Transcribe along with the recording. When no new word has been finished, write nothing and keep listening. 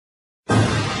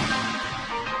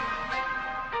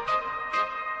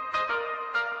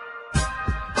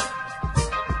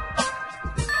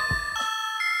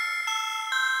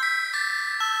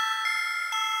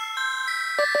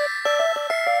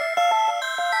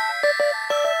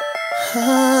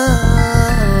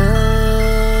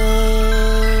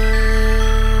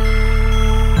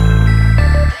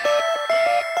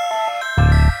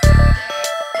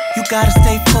You gotta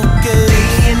stay focused.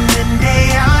 Day in and day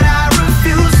out, I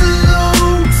refuse to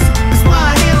lose. That's why I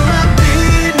handle my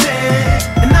business,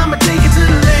 and I'ma take it to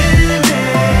the limit.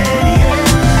 Yeah.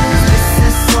 This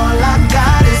is all I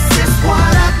got, this is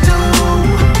what I do.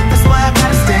 That's why I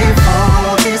gotta stay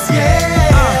focused,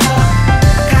 yeah.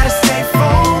 Gotta stay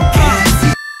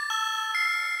focused.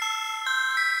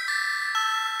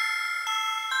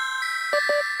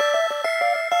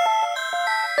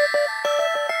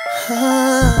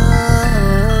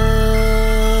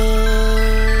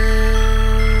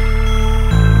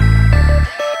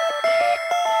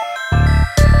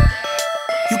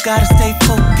 You gotta stay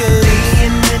focused. Day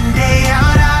in and day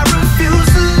out, I refuse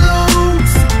to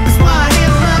lose. That's why I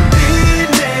handle my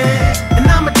business, and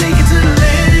I'ma take it to the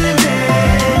limit.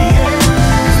 Yeah.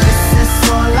 This is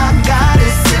all I got,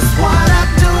 this is what I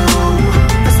do.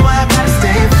 That's why I gotta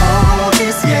stay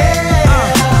focused, yeah.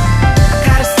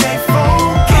 Gotta stay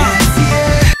focused,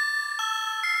 yeah.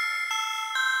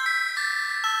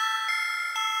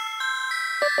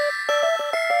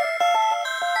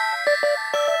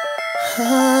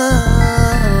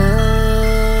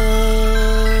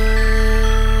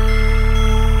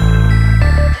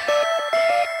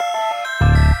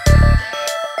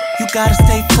 You gotta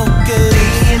stay focused.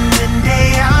 Day in and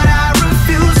day out, I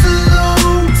refuse to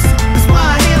lose. That's why I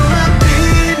handle my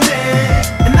business,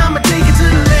 and I'ma take it to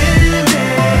the limit.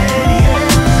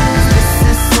 Yeah. This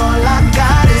is all I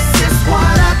got, this is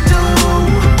what I do.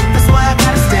 That's why I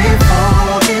gotta stay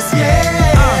focused,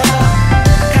 yeah.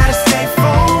 Gotta stay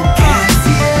focused,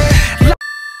 yeah.